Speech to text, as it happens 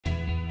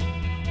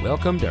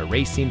Welcome to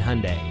Racine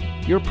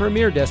Hyundai, your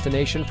premier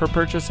destination for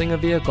purchasing a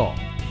vehicle.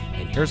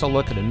 And here's a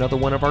look at another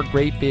one of our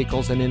great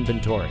vehicles in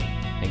inventory,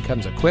 and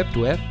comes equipped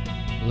with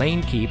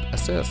lane keep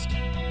assist,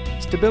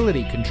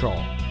 stability control,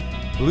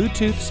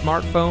 Bluetooth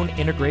smartphone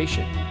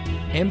integration,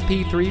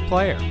 MP3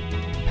 player,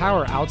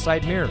 power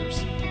outside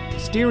mirrors,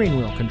 steering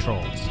wheel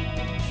controls,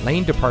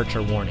 lane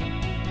departure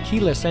warning,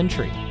 keyless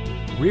entry,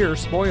 rear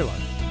spoiler,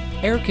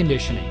 air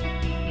conditioning.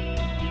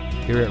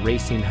 Here at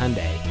Racine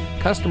Hyundai,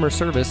 customer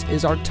service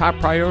is our top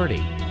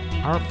priority.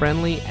 Our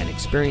friendly and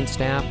experienced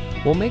staff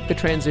will make the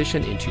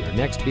transition into your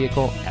next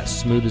vehicle as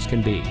smooth as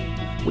can be.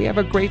 We have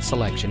a great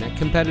selection at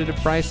competitive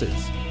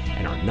prices,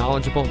 and our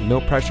knowledgeable,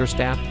 no-pressure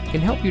staff can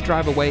help you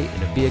drive away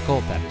in a vehicle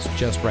that is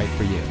just right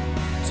for you.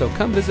 So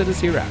come visit us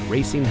here at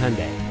Racine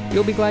Hyundai.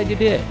 You'll be glad you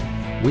did.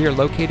 We are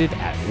located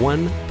at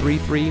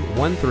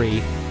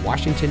 13313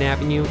 Washington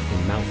Avenue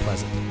in Mount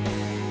Pleasant.